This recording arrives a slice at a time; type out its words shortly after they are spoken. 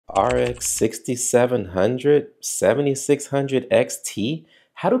RX 6700, 7600 XT?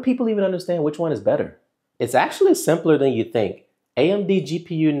 How do people even understand which one is better? It's actually simpler than you think. AMD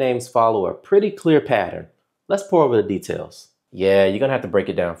GPU names follow a pretty clear pattern. Let's pour over the details. Yeah, you're gonna have to break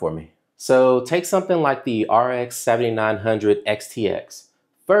it down for me. So take something like the RX 7900 XTX.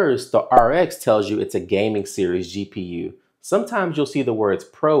 First, the RX tells you it's a gaming series GPU. Sometimes you'll see the words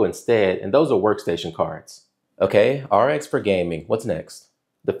Pro instead, and those are workstation cards. Okay, RX for gaming. What's next?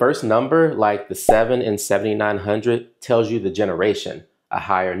 The first number, like the 7 in 7900, tells you the generation. A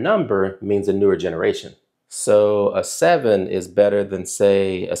higher number means a newer generation. So a 7 is better than,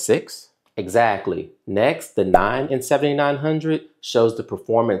 say, a 6? Exactly. Next, the 9 in 7900 shows the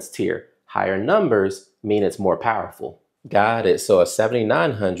performance tier. Higher numbers mean it's more powerful. Got it. So a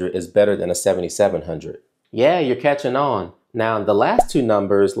 7900 is better than a 7700. Yeah, you're catching on. Now, the last two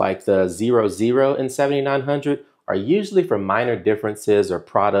numbers, like the 00 in 7900, are usually for minor differences or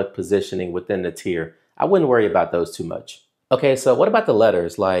product positioning within the tier. I wouldn't worry about those too much. Okay, so what about the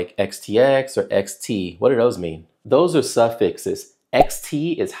letters like XTX or XT? What do those mean? Those are suffixes.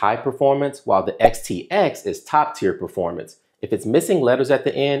 XT is high performance, while the XTX is top tier performance. If it's missing letters at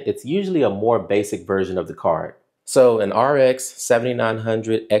the end, it's usually a more basic version of the card. So an RX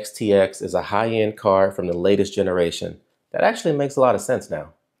 7900 XTX is a high-end card from the latest generation. That actually makes a lot of sense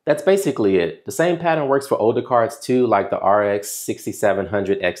now. That's basically it. The same pattern works for older cards too, like the RX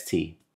 6700 XT.